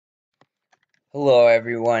Hello,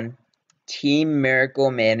 everyone. Team Miracle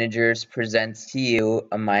Managers presents to you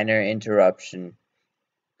a minor interruption,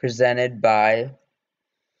 presented by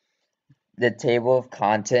the table of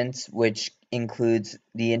contents, which includes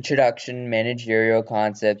the introduction, managerial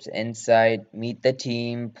concepts, insight, meet the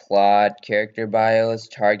team, plot, character bios,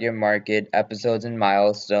 target market, episodes and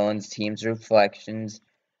milestones, team's reflections,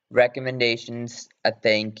 recommendations, a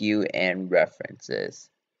thank you, and references.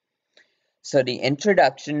 So the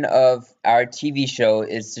introduction of our TV show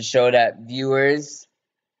is to show that viewers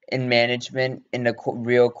in management in the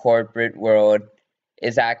real corporate world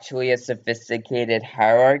is actually a sophisticated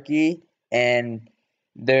hierarchy, and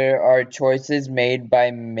there are choices made by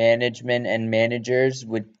management and managers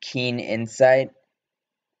with keen insight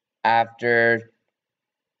after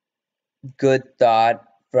good thought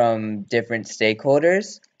from different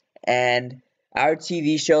stakeholders. And our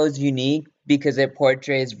TV show is unique because it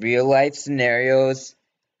portrays real life scenarios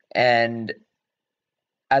and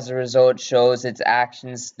as a result shows its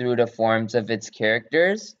actions through the forms of its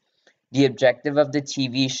characters. The objective of the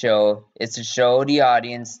TV show is to show the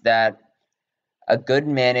audience that a good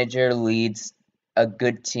manager leads a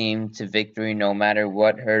good team to victory no matter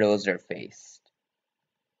what hurdles are faced.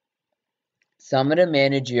 Some of the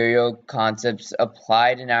managerial concepts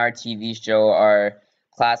applied in our TV show are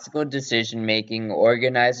classical decision making,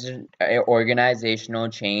 organizational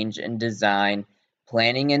change and design,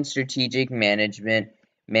 planning and strategic management,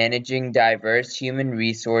 managing diverse human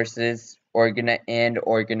resources, and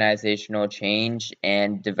organizational change,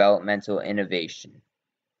 and developmental innovation.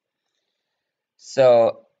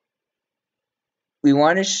 So, we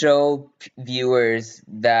want to show viewers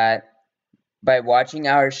that by watching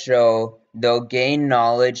our show, they'll gain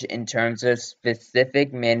knowledge in terms of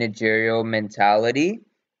specific managerial mentality.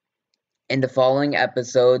 In the following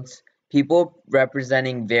episodes, people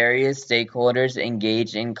representing various stakeholders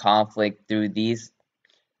engage in conflict through these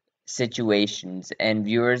situations, and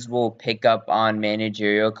viewers will pick up on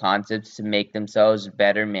managerial concepts to make themselves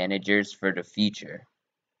better managers for the future.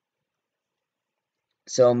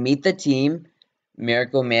 So, meet the team,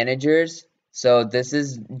 Miracle Managers. So, this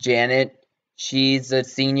is Janet. She's a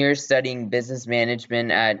senior studying business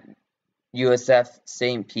management at USF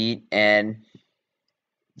St. Pete, and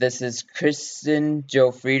this is Kristen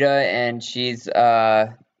Jofrida, and she's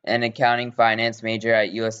an accounting finance major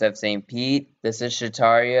at USF St. Pete. This is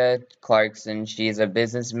Shataria Clarkson. She's a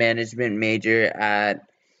business management major at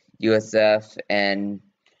USF, and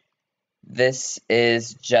this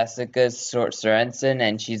is Jessica Sorensen,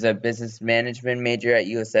 and she's a business management major at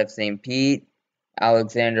USF St. Pete.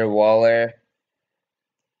 Alexander Waller,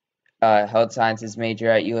 health sciences major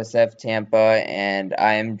at USF Tampa, and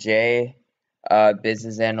I am Jay,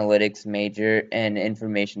 business analytics major and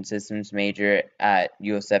information systems major at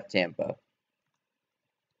USF Tampa.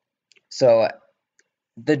 So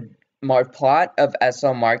the plot of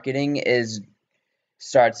SL Marketing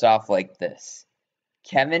starts off like this.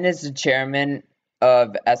 Kevin is the chairman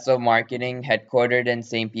of SL Marketing, headquartered in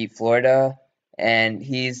St. Pete, Florida, and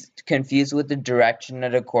he's confused with the direction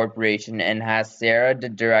of the corporation and has Sarah, the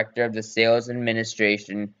director of the sales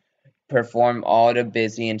administration, perform all the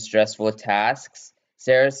busy and stressful tasks.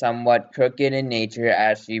 Sarah is somewhat crooked in nature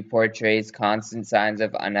as she portrays constant signs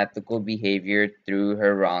of unethical behavior through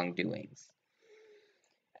her wrongdoings.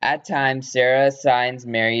 At times, Sarah assigns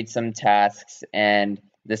Mary some tasks, and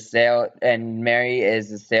Mary is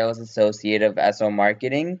the sales associate of SO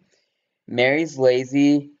Marketing. Mary's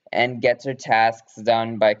lazy and gets her tasks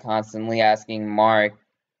done by constantly asking Mark,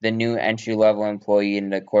 the new entry-level employee in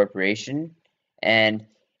the corporation, and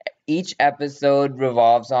each episode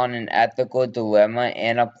revolves on an ethical dilemma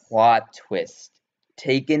and a plot twist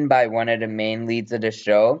taken by one of the main leads of the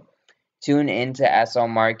show. Tune into SL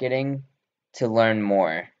Marketing to learn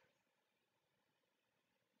more.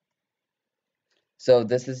 So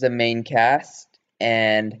this is the main cast,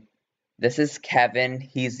 and this is Kevin.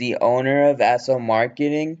 He's the owner of SL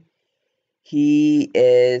Marketing. He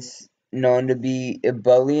is known to be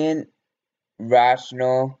ebullient,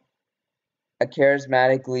 rational, a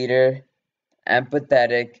charismatic leader,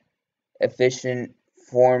 empathetic, efficient,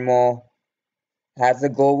 formal, has a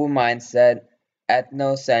global mindset,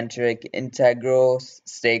 ethnocentric, integral,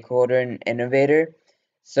 stakeholder, and innovator.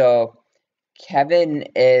 So Kevin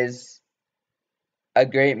is a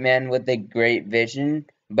great man with a great vision,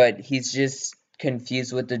 but he's just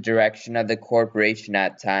confused with the direction of the corporation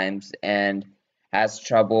at times and has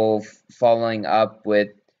trouble following up with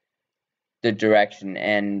the direction,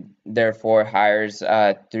 and therefore hires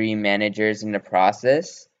 3 managers in the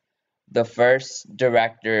process. The first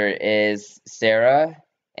director is Sarah,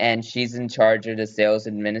 and she's in charge of the sales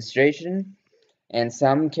administration. And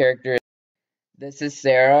some characters This is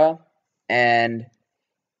Sarah, and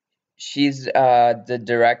she's the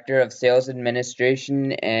director of sales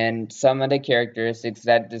administration. And some of the characteristics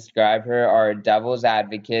that describe her are devil's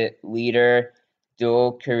advocate, leader,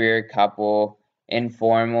 dual career couple,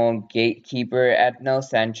 informal, gatekeeper,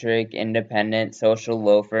 ethnocentric, independent, social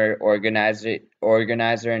loafer,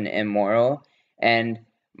 organizer, and immoral. And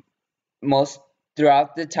most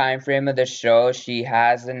throughout the time frame of the show, she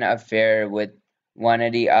has an affair with one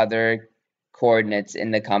of the other coordinates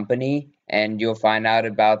in the company, and you'll find out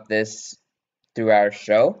about this through our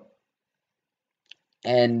show.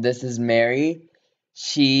 And this is Mary.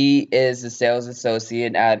 She is a sales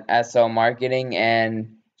associate at SL Marketing,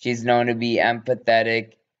 and she's known to be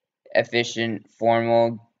empathetic, efficient,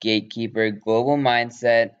 formal, gatekeeper, global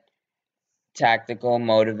mindset, tactical,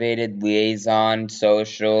 motivated, liaison,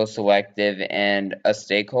 social, selective, and a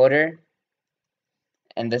stakeholder.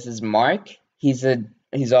 And this is Mark.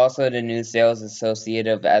 He's also the new sales associate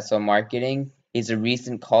of SO Marketing. He's a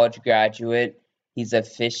recent college graduate. He's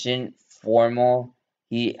efficient, formal.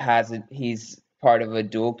 He's part of a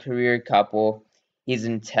dual career couple. He's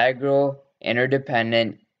integral,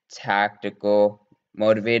 interdependent, tactical,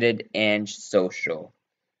 motivated, and social.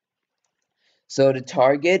 So the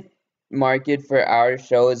target market for our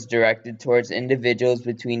show is directed towards individuals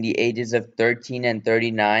between the ages of 13 and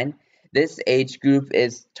 39. This age group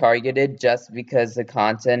is targeted just because the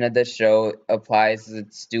content of the show applies to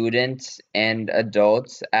students and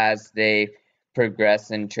adults as they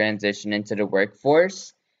progress and transition into the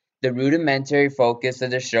workforce. The rudimentary focus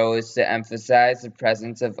of the show is to emphasize the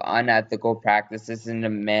presence of unethical practices in the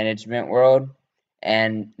management world,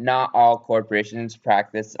 and not all corporations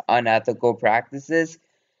practice unethical practices.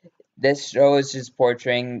 This show is just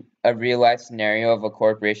portraying a real life scenario of a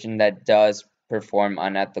corporation that does perform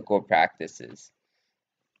unethical practices.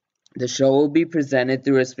 The show will be presented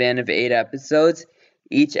through a span of 8 episodes.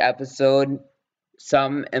 Each episode,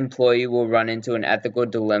 some employee will run into an ethical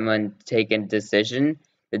dilemma and take a decision.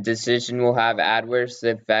 The decision will have adverse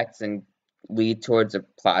effects and lead towards a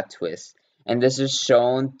plot twist. And this is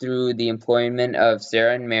shown through the employment of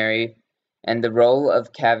Sarah and Mary, and the role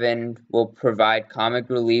of Kevin will provide comic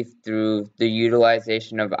relief through the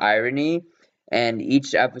utilization of irony. And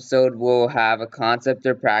each episode will have a concept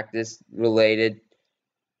or practice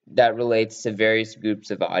that relates to various groups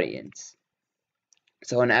of audience.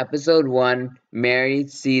 So in episode 1, Mary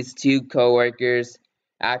sees two coworkers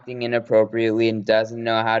acting inappropriately and doesn't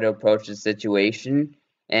know how to approach the situation,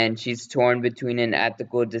 and she's torn between an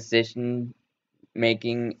ethical decision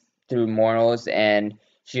making through morals, and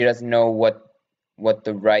she doesn't know what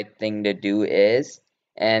the right thing to do is.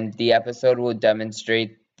 And the episode will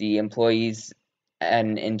demonstrate the employees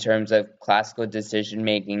and in terms of classical decision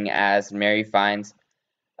making as Mary finds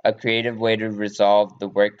a creative way to resolve the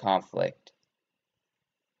work conflict.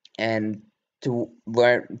 And to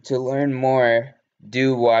learn more,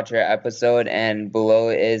 do watch our episode, and below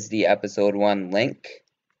is the episode 1 link.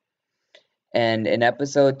 And in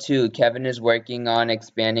episode 2, Kevin is working on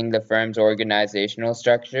expanding the firm's organizational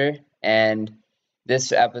structure, and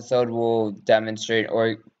this episode will demonstrate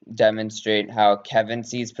how Kevin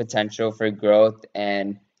sees potential for growth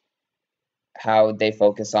and how they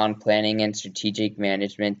focus on planning and strategic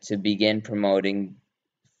management to begin promoting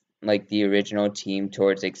like the original team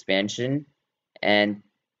towards expansion. And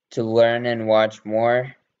to learn and watch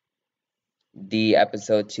more, the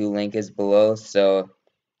episode 2 link is below, so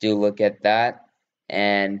do look at that.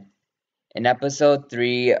 And in episode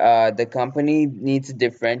 3, the company needs to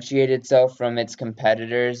differentiate itself from its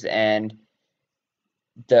competitors, and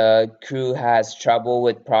the crew has trouble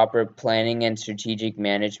with proper planning and strategic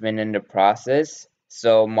management in the process.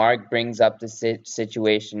 So Mark brings up the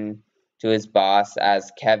situation to his boss,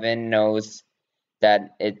 as Kevin knows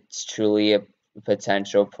that it's truly a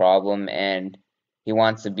potential problem and he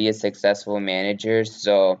wants to be a successful manager,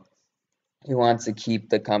 so he wants to keep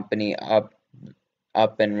the company up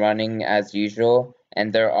and running as usual.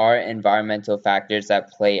 And there are environmental factors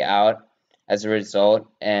that play out as a result,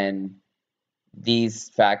 and these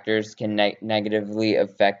factors can negatively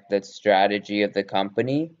affect the strategy of the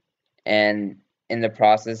company. And in the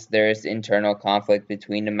process, there is internal conflict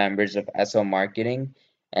between the members of SO Marketing.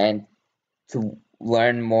 And to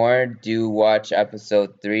learn more, do watch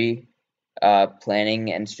episode 3,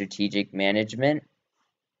 Planning and Strategic Management.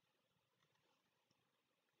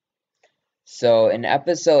 So in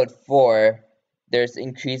episode 4, there's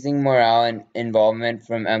increasing morale and involvement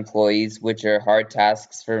from employees, which are hard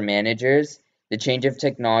tasks for managers. The change of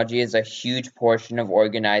technology is a huge portion of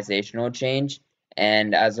organizational change,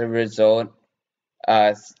 and as a result,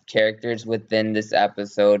 characters within this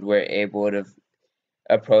episode were able to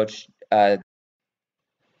approach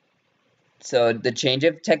So the change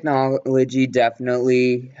of technology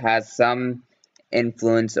definitely has some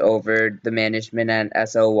influence over the management at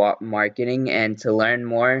SO Marketing. And to learn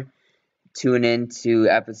more, tune in to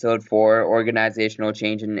episode 4, Organizational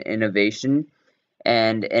Change and Innovation.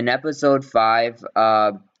 And in episode 5,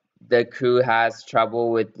 the crew has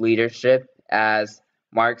trouble with leadership as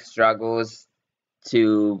Mark struggles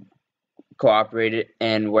to cooperate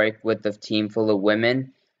and work with a team full of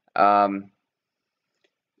women.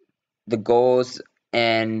 The goals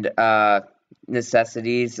and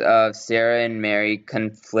necessities of Sarah and Mary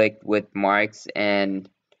conflict with Mark's, and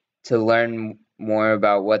to learn more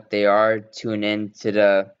about what they are, tune in to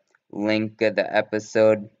the link of the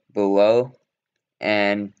episode below.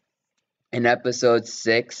 And in episode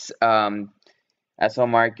 6, SL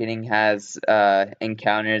Marketing has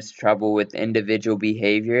encounters trouble with individual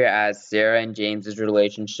behavior as Sarah and James's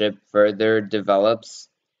relationship further develops.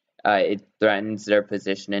 It threatens their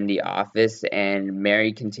position in the office, and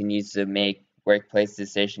Mary continues to make workplace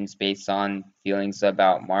decisions based on feelings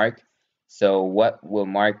about Mark. So, what will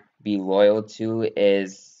Mark be loyal to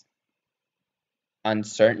is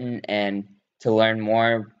uncertain, and to learn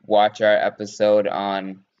more, watch our episode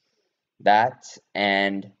on that.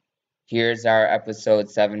 And here's our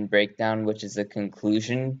episode 7 breakdown, which is a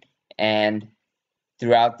conclusion. And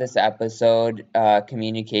throughout this episode,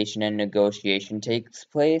 communication and negotiation takes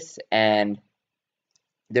place, and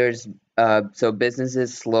there's so business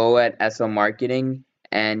is slow at SO Marketing,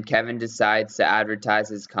 and Kevin decides to advertise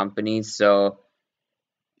his company. So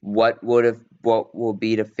what will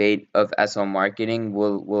be the fate of SO Marketing?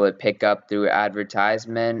 Will it pick up through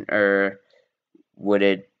advertisement, or would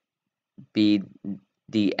it be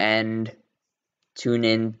the end? Tune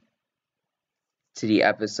in to the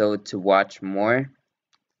episode to watch more.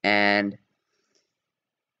 And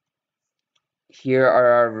here are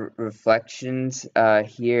our reflections.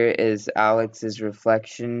 Here is Alex's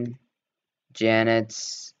reflection,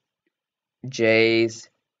 Janet's, Jay's,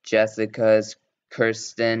 Jessica's,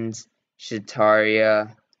 Kirsten's,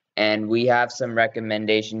 Shataria, and we have some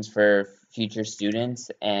recommendations for future students,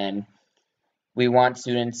 and we want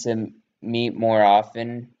students to meet more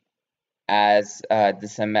often as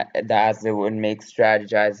as it would make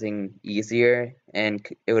strategizing easier, and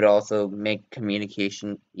it would also make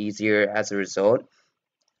communication easier as a result.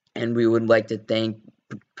 And we would like to thank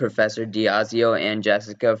Professor Diazio and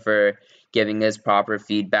Jessica for giving us proper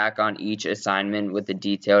feedback on each assignment with a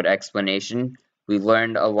detailed explanation. We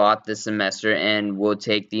learned a lot this semester and will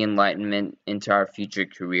take the enlightenment into our future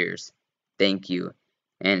careers. Thank you.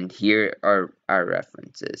 And here are our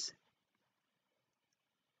references.